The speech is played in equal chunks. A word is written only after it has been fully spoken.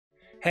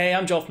Hey,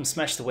 I'm Joel from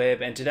Smash the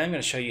Web, and today I'm going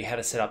to show you how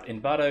to set up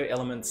Envato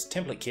Elements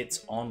Template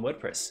Kits on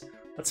WordPress.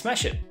 Let's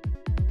smash it!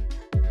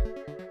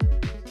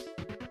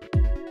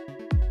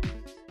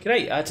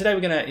 G'day, today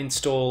we're going to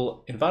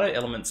install Envato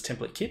Elements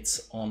Template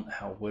Kits on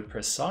our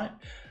WordPress site.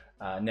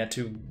 Now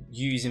to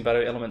use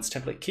Envato Elements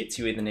Template Kits,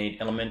 you either need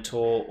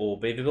Elementor or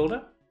Beaver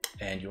Builder,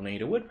 and you'll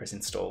need a WordPress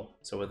install.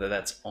 So whether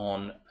that's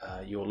on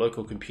your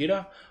local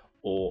computer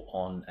or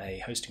on a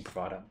hosting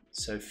provider.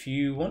 So if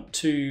you want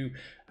to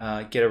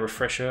get a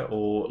refresher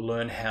or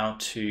learn how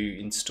to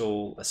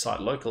install a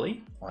site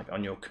locally, like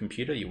on your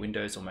computer, your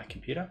Windows or Mac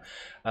computer,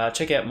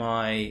 check out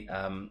my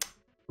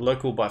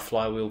Local by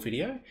Flywheel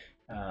video.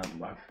 I've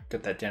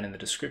got that down in the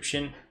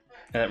description,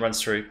 and it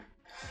runs through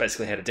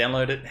basically how to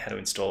download it, how to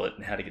install it,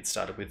 and how to get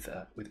started with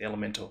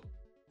Elementor.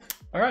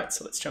 All right,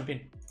 so let's jump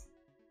in.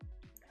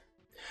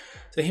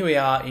 So here we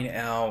are in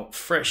our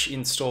fresh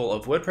install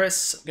of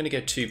WordPress. I'm going to go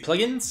to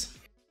plugins.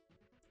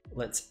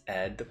 Let's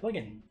add the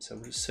plugin. So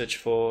we'll just search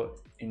for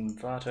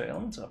Envato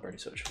Elements. I've already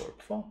searched for it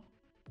before.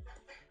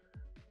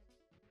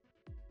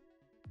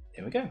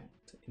 There we go.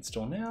 So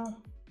install now.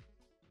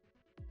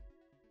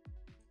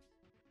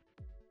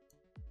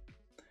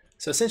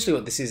 So essentially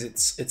what this is,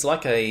 it's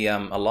like a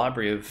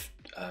library of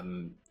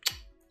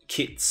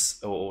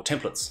kits or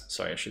templates,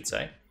 sorry, I should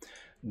say,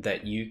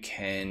 that you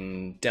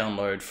can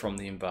download from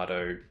the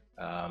Envato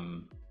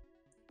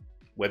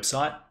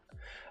website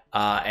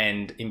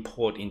and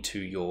import into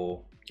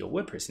your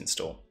WordPress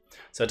install.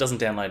 So it doesn't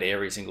download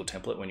every single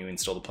template when you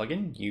install the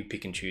plugin. You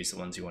pick and choose the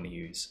ones you want to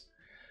use.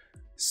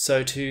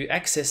 So to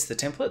access the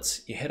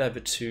templates, you head over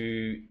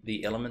to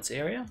the Elements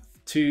area.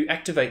 To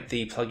activate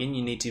the plugin,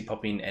 you need to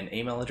pop in an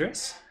email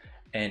address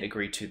and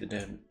agree to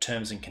the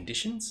terms and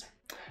conditions.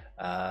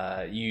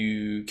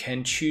 You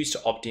can choose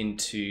to opt in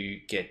to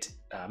get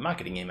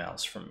marketing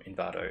emails from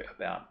Envato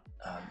about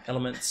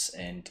elements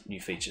and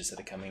new features that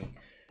are coming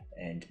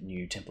and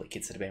new template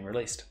kits that have been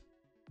released.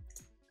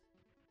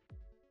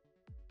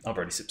 I've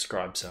already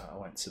subscribed, so I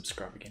won't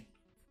subscribe again.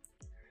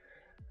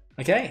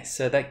 Okay,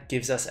 so that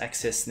gives us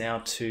access now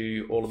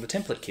to all of the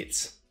template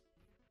kits.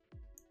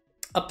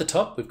 Up the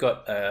top, we've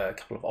got a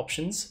couple of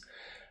options.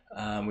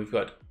 We've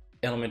got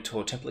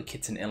Elementor template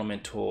kits and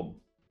Elementor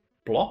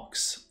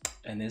blocks,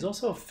 and there's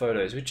also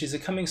photos, which is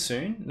coming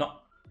soon,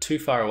 not too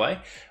far away,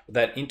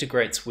 that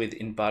integrates with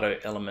Envato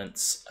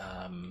Elements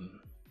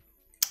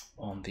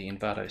on the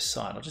Envato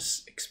site. I'll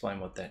just explain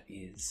what that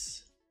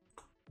is.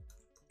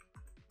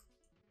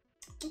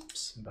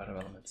 Oops,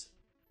 Envato Elements.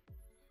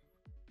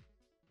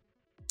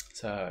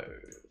 So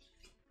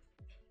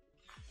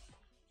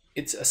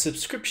it's a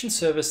subscription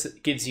service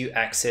that gives you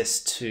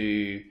access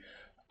to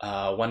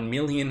 1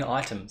 million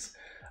items.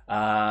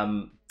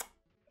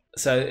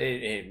 So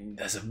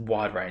there's a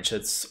wide range. So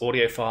it's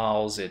audio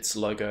files, it's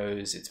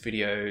logos, it's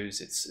videos,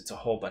 it's a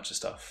whole bunch of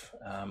stuff.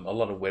 A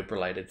lot of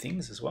web-related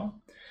things as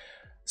well.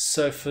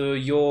 So for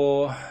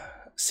your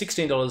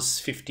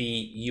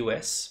 $16.50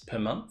 US per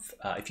month,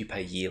 if you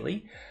pay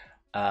yearly,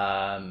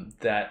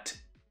 that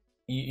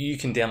you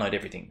can download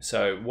everything.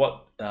 So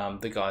what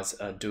the guys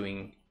are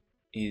doing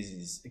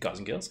is, guys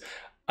and girls,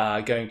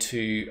 are going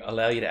to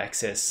allow you to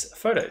access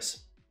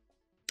photos.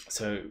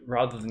 So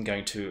rather than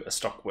going to a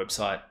stock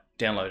website,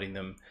 downloading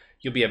them,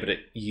 you'll be able to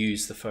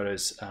use the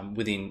photos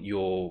within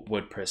your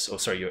WordPress, or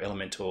sorry, your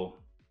Elementor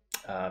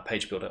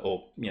page builder,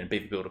 or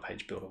Beaver Builder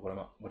page builder,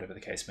 whatever the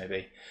case may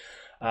be.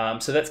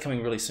 So that's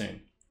coming really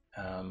soon.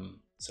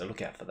 So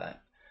look out for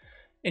that.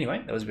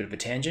 Anyway, that was a bit of a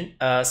tangent.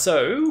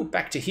 So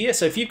back to here.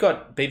 So if you've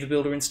got Beaver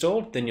Builder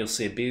installed, then you'll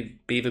see a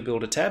Beaver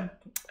Builder tab.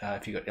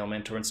 If you've got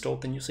Elementor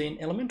installed, then you'll see an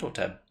Elementor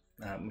tab,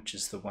 which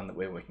is the one that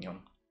we're working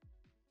on.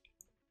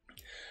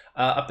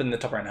 Up in the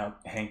top right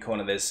hand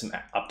corner, there's some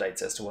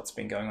updates as to what's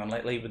been going on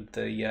lately with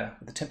the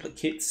template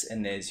kits,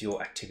 and there's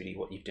your activity,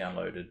 what you've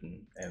downloaded,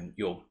 and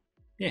your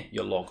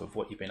log of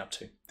what you've been up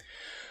to.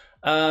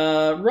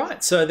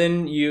 Right, so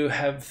then you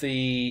have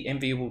the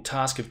enviable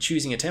task of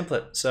choosing a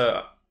template.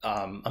 So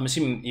I'm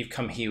assuming you've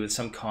come here with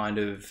some kind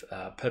of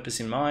purpose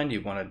in mind. You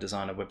want to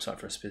design a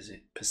website for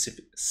a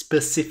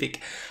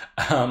specific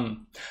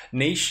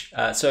niche.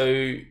 So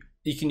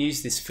you can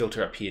use this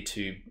filter up here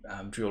to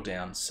drill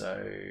down.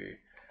 So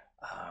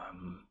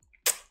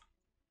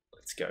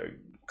let's go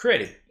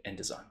creative and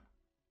design.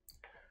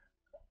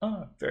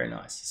 Oh, very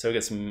nice. So we've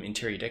got some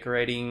interior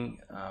decorating,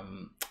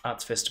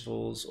 arts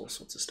festivals, all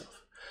sorts of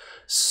stuff.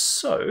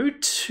 So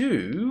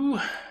to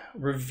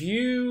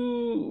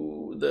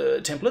review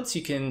the templates,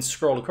 you can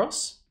scroll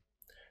across.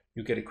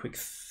 You'll get a quick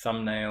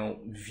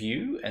thumbnail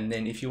view, and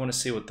then if you want to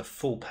see what the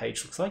full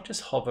page looks like,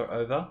 just hover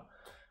over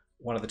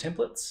one of the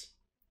templates,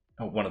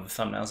 or one of the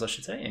thumbnails I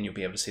should say, and you'll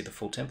be able to see the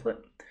full template.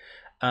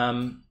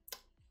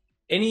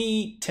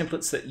 Any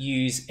templates that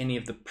use any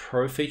of the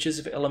pro features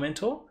of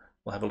Elementor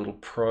will have a little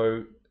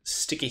pro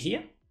sticker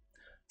here.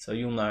 So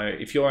you'll know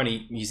if you're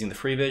only using the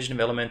free version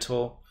of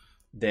Elementor,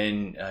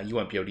 then you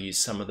won't be able to use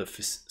some of the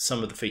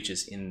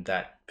features in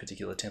that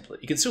particular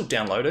template. You can still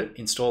download it,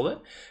 install it.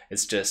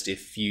 It's just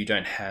if you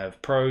don't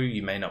have Pro,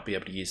 you may not be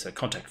able to use a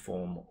contact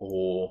form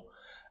or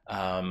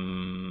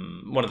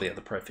one of the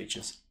other pro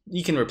features.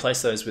 You can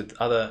replace those with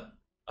other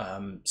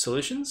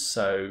solutions.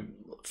 So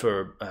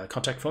for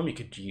contact form, you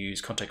could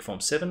use contact form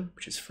 7,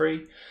 which is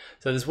free.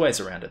 So there's ways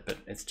around it, but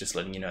it's just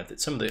letting you know that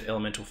some of the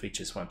elemental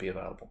features won't be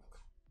available.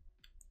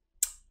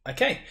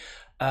 Okay.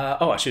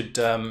 I should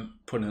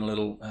put in a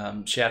little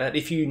shout out.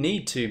 If you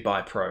need to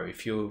buy Pro,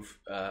 if you're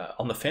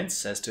on the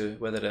fence as to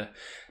whether to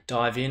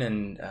dive in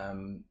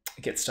and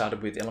get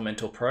started with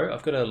Elementor Pro,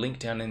 I've got a link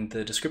down in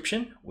the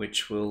description,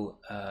 which will,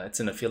 it's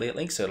an affiliate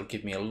link, so it'll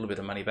give me a little bit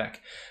of money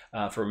back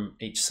from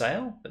each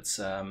sale that's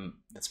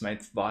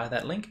made via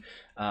that link,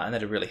 and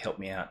that'll really help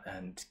me out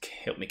and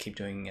help me keep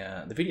doing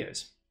the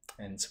videos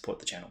and support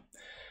the channel.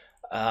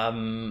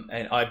 And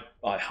I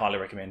highly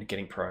recommend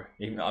getting Pro,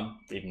 even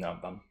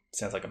though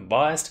sounds like I'm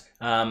biased.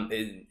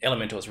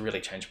 Elementor has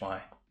really changed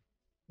my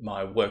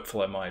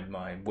workflow,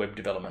 my web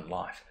development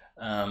life.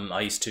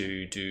 I used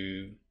to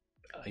do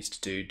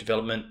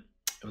development.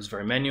 It was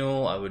very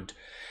manual. I would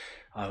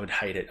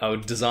hate it. I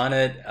would design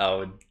it.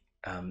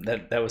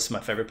 That was my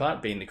favorite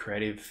part, being the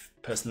creative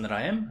person that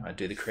I am. I'd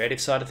do the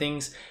creative side of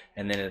things,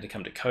 and then it'd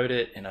come to code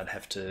it, and I'd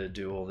have to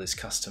do all this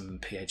custom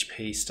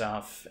PHP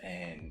stuff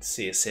and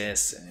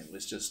CSS, and it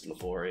was just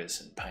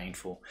laborious and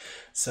painful.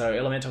 So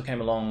Elementor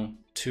came along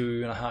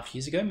 2.5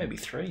 years ago, maybe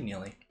 3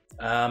 nearly,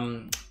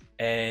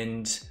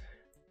 and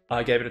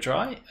I gave it a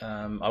try.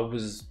 I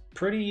was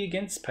pretty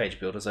against page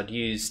builders. I'd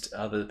used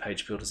other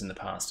page builders in the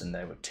past, and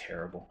they were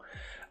terrible,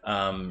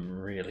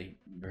 really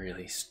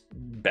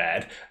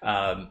bad.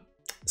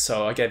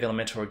 So I gave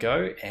Elementor a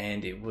go,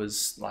 and it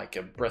was like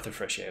a breath of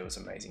fresh air. It was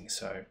amazing.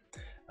 So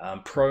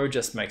Pro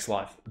just makes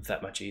life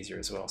that much easier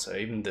as well. So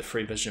even the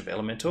free version of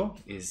Elementor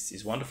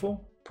is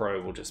wonderful.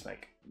 Pro will just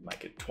make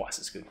it twice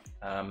as good.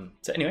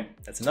 So anyway,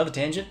 that's another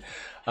tangent.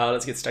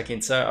 Let's get stuck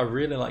in. So I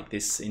really like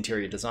this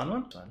interior design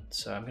one.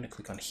 So I'm going to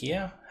click on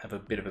here, have a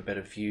bit of a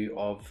better view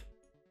of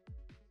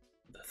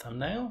the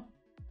thumbnail.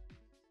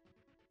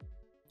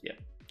 Yep,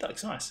 that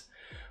looks nice.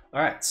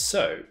 All right,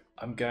 so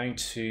I'm going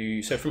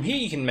to, so from here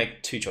you can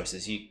make 2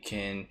 choices. You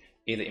can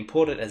either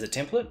import it as a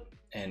template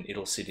and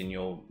it'll sit in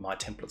your My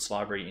Templates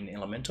library in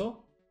Elementor,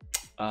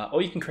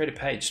 or you can create a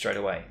page straight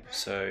away.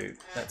 So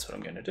that's what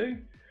I'm going to do.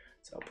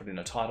 So I'll put in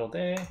a title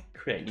there,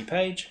 create new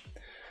page.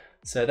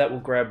 So that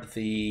will grab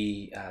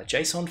the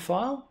JSON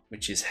file,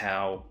 which is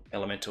how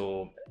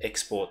Elementor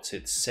exports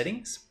its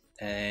settings,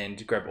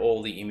 and grab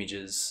all the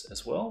images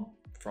as well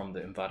from the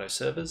Envato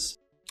servers.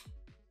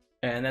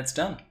 And that's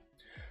done.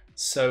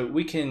 So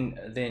we can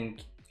then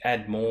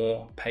add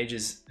more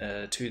pages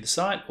to the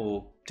site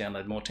or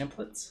download more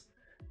templates.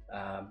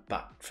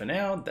 But for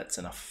now, that's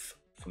enough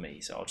for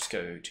me. So I'll just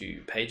go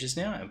to pages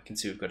now, and we can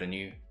see we've got a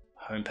new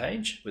home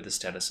page with the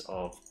status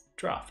of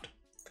draft.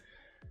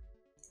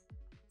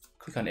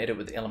 Click on edit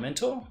with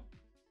Elementor.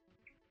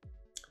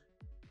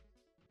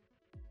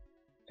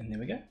 And there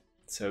we go.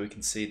 So we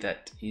can see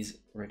that is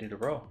ready to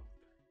roll.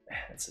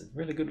 It's a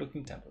really good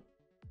looking template.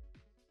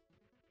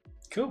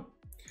 Cool.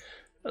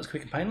 That was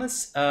quick and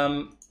painless.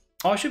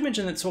 I should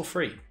mention that it's all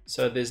free.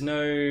 So there's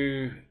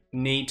no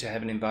need to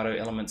have an Envato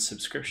Elements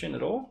subscription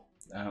at all.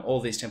 All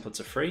these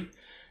templates are free.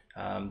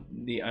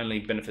 The only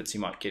benefits you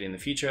might get in the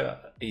future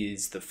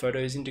is the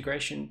photos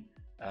integration.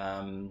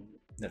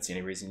 That's the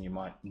only reason you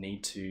might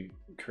need to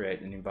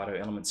create an Envato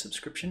Elements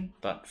subscription.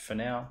 But for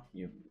now,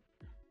 you're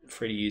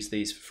free to use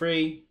these for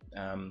free.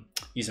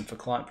 Use them for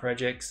client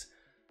projects.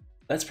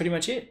 That's pretty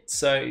much it.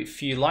 So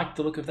if you like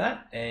the look of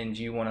that and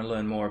you want to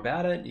learn more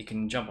about it, you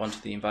can jump onto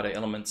the Envato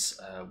Elements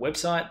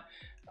website.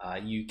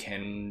 You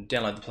can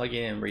download the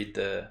plugin and read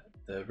the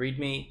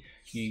README.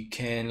 You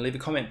can leave a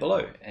comment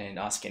below and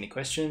ask any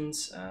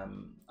questions.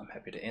 I'm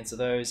happy to answer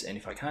those, and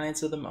if I can't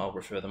answer them, I'll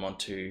refer them on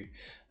to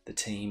the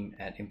team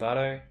at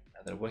Envato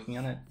that are working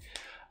on it.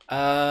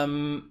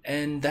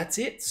 And that's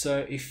it.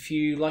 So if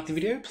you like the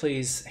video,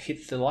 please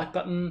hit the like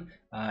button.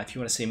 If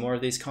you want to see more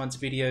of these kinds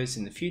of videos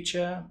in the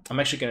future, I'm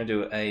actually going to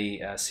do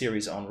a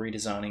series on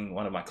redesigning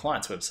one of my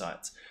clients'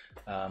 websites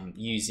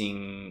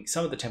using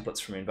some of the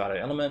templates from Envato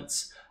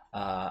Elements,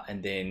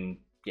 and then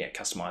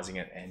customizing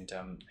it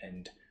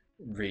and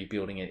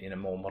rebuilding it in a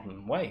more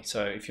modern way.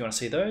 So if you want to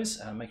see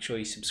those, make sure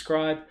you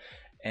subscribe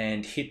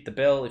and hit the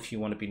bell if you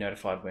want to be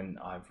notified when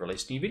I've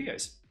released new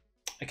videos.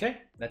 Okay,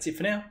 that's it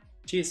for now.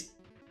 Cheers.